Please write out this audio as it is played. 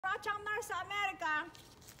chang nurse sa Amerika,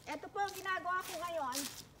 ito po ang ginagawa ko ngayon.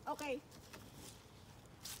 Okay.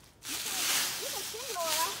 You can sing,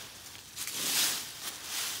 Laura.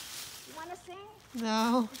 You wanna sing?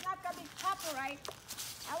 No. It's not gonna be copyright.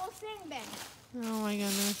 I will sing then. Oh my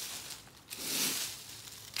goodness.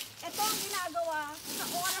 Ito ang ginagawa sa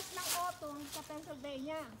oras ng autumn sa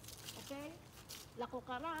Pennsylvania. Okay?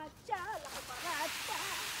 Lakukaracha, lakukaracha.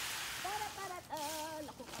 Para-para-ta,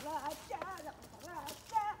 lakukaracha,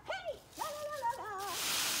 lakukaracha. Hey! La la la la la.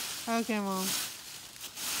 Okay, Mom.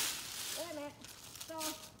 Wait a minute. So,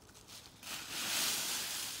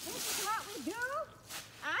 this is what we do.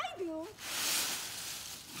 I do.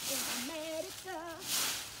 In America.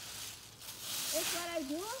 It's what I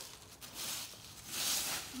do.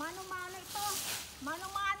 Mano-mano ito.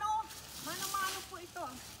 Mano-mano. Mano-mano po ito.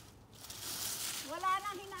 Wala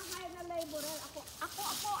nang hinahire na laborer.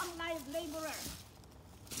 Ako ang live laborer.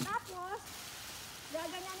 Tapos,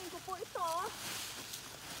 gaganyanin ko po ito.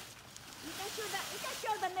 You can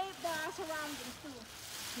show the surroundings too.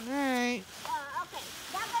 Alright. Okay.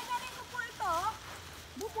 Gaganyanin ko po ito.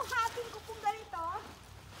 Bubuhatin ko po ganito.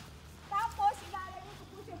 Tapos, ilalagay ko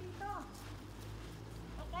po siya dito.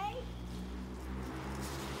 Okay?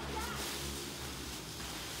 Yeah.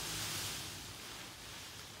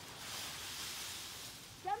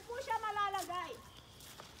 Diyan po siya malalagay.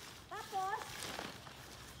 Tapos,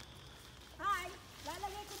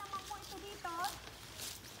 lalagay ko naman po ito dito.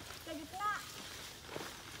 Sa gitna.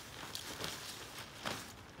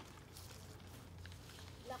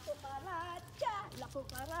 Lakukaracha,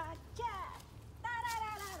 lakukaracha.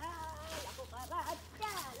 Tarararara,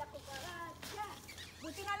 lakukaracha, lakukaracha.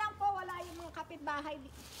 Buti na lang po wala yung mga kapitbahay.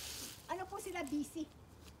 Ano po sila, busy.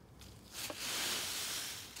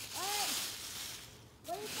 Ay,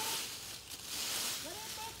 what is it? What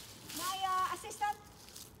is it? My assistant?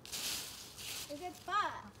 Is it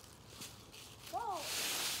pa? Oh.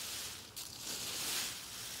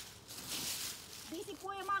 Busy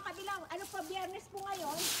po yung mga kabilang. Ano pa, Biyernes po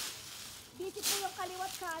ngayon? Busy po yung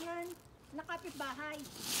kaliwat kanan na kapitbahay.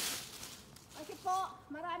 Kasi po,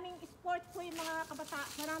 maraming sport po yung mga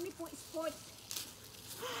kabataan. Marami po sports.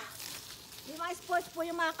 Yung mga sports po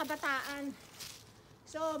yung mga kabataan.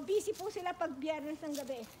 So, busy po sila pag Biyernes ng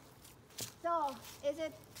gabi. So, is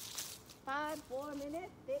it 5, 4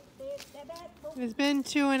 minutes? It's been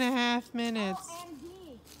 2.5 minutes.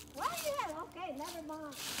 OMG. Well, yeah, okay, never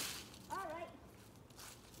mind. All right.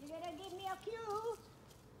 You're gonna give me a cue.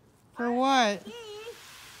 For what?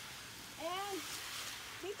 And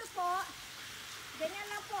dito po, ganyan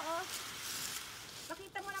lang po, oh.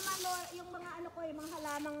 Pakita mo naman, Laura, yung mga ano ko, yung mga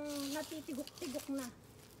halamang natitigok-tigok na.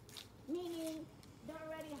 Meaning, they're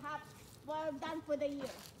already well done for the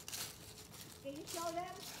year. Can you show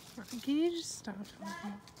them? Can you just stop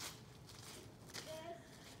talking?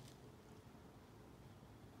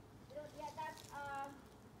 That's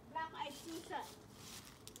black-eyed season.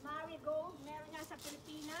 Marigold, meron nga sa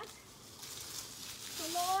Pilipinas.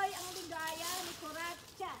 Tuloy ang ligaya ni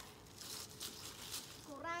Kuratsa.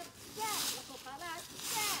 Kuratsa, lako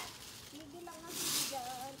Kuratsa. Tigil lang ang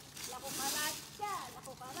sigaw. Lako Kuratsa,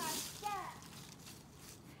 lako Kuratsa.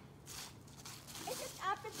 Is it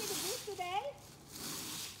up 50 degrees today?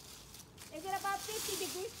 Is it about 50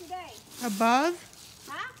 degrees today? Above?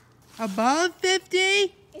 Huh? Above 50?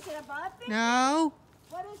 Is it above 50? No.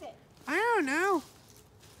 What is it? I don't know.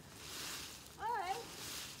 Alright.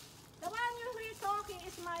 The one you're here talking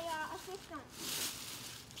is my assistant.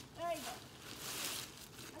 There you go.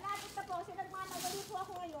 Malapit na po. Kasi nagmamagali po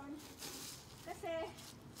ako ngayon. Kasi,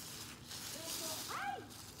 ay!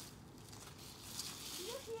 Do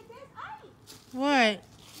you see this? Ay! What?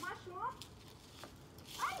 Mushroom?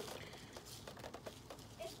 Ay!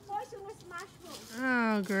 It's poisonous mushroom.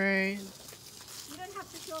 Oh, great. You don't have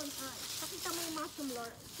to show them. Pakita mo yung mushroom,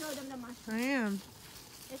 Lord. Show them the mushroom. I am.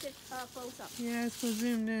 Is it close up? Yeah, it's so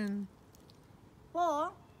zoomed in.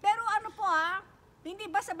 Po, pero ano po hindi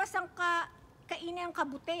basta-bastang kainin ang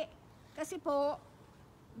kabuti. Kasi po,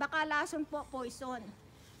 baka lason po, poison.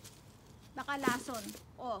 Baka lason.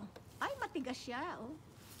 Oh, ay matigas siya, oh.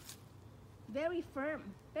 Very firm.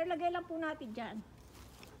 Pero lagay lang po natin dyan.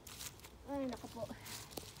 Ay, naku po.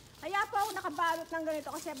 Kaya po ako nakabalot ng ganito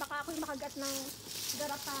kasi baka ako'y makagat ng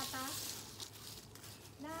garapata.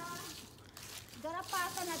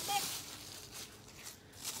 Garapata na tek.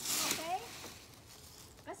 Okay?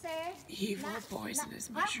 Kasi Evil poisonous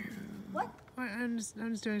mushroom. What? I'm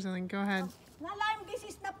just doing something. Go ahead. Na Lyme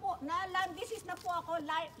disease na po. Ako.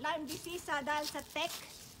 Lyme disease dahil sa tek.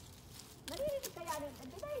 Naririnig kaya rin.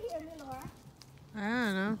 Did I hear you, Laura? I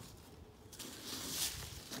don't know.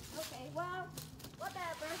 Okay, well,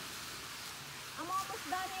 whatever. I'm almost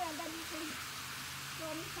done here. Then you can show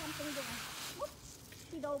me something there. Whoops!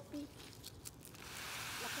 Pidopi.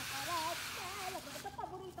 Lakaparat. Ito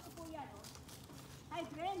paborito ko po yan, oh.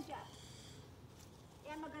 Hydrangea.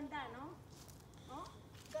 Yan maganda, no? Oh,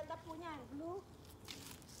 ganda po niyan. Blue.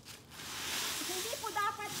 Hindi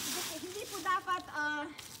po dapat,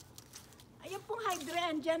 ayun pong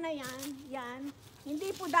hydrangea na yan, hindi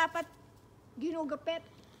po dapat ginugupit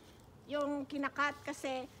yung kinakat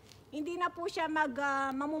kasi hindi na po siya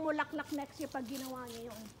mamumulaklak next year pag ginawa niyo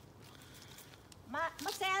yun.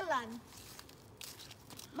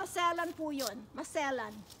 Maselan po yun.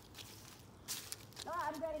 Maselan. No,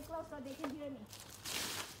 I'm very close so they can hear me.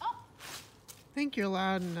 Oh! I think you're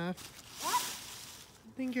loud enough. What?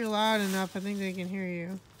 I think you're loud enough. I think they can hear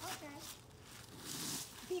you. Okay.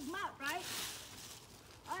 Big mouth, right?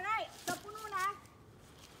 Alright, so puno na.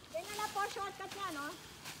 Ganyan na po, shortcut yan, no?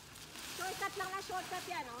 Shortcut lang na shortcut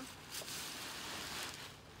yan, no?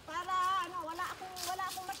 Para, wala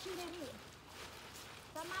akong machinery.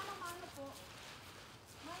 Sa mano-mano po.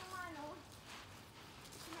 Mano-mano.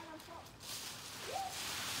 Ito na lang po.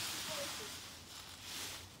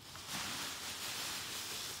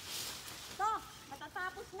 So,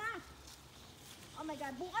 matatapos na. Oh my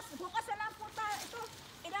God, bukas na lang po tayo. Ito,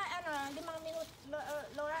 5 minutes,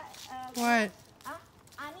 Laura. What? Ah?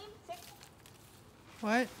 6?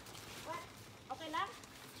 What? What? Okay lang?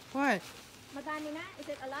 What? Madami na? Is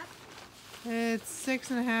it a lot? It's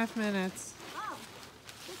 6.5 minutes. Oh,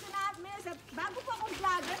 6.5 minutes. Bago po akong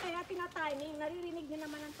vlogger, kaya tina-timing. Naririnig niyo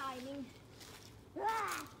naman ang timing.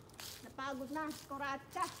 Ah! Napagod na.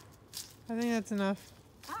 Koratsa. I think that's enough.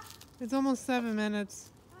 Ah? It's almost 7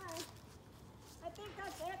 minutes. Alright. I think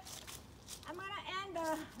that's it. I'm gonna end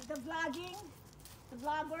the vlogging, the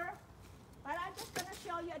vlogger. But I'm just gonna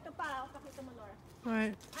show you. Ito pa, pakita mo, Laura.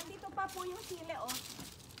 What? Andito pa po yung sili, oh.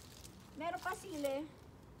 Meron pa sili.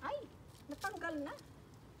 Ay, natanggal na.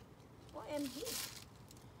 OMG.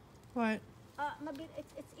 What?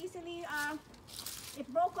 It's easily, it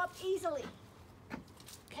broke up easily.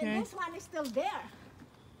 Okay. And this one is still there.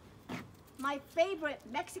 My favorite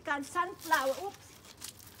Mexican sunflower. Oops.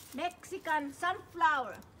 Mexican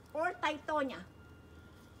sunflower or Titonia.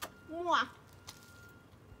 Mwah.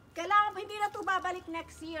 Kailangan, hindi na ito babalik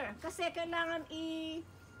next year. Kasi kailangan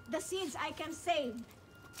the seeds I can save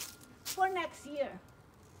for next year.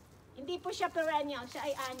 Hindi po siya perennial, siya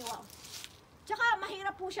ay annual. Tsaka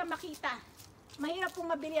mahirap po siya makita. Mahirap po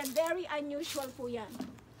mabili yan. Very unusual po yan.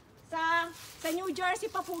 Sa New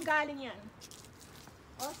Jersey pa po galing yan.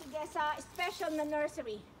 O sige, sa special na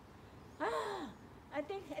nursery. I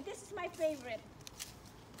think this is my favorite.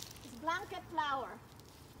 It's blanket flower.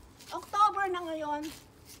 October na ngayon.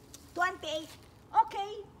 28.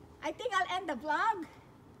 Okay, I think I'll end the vlog.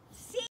 See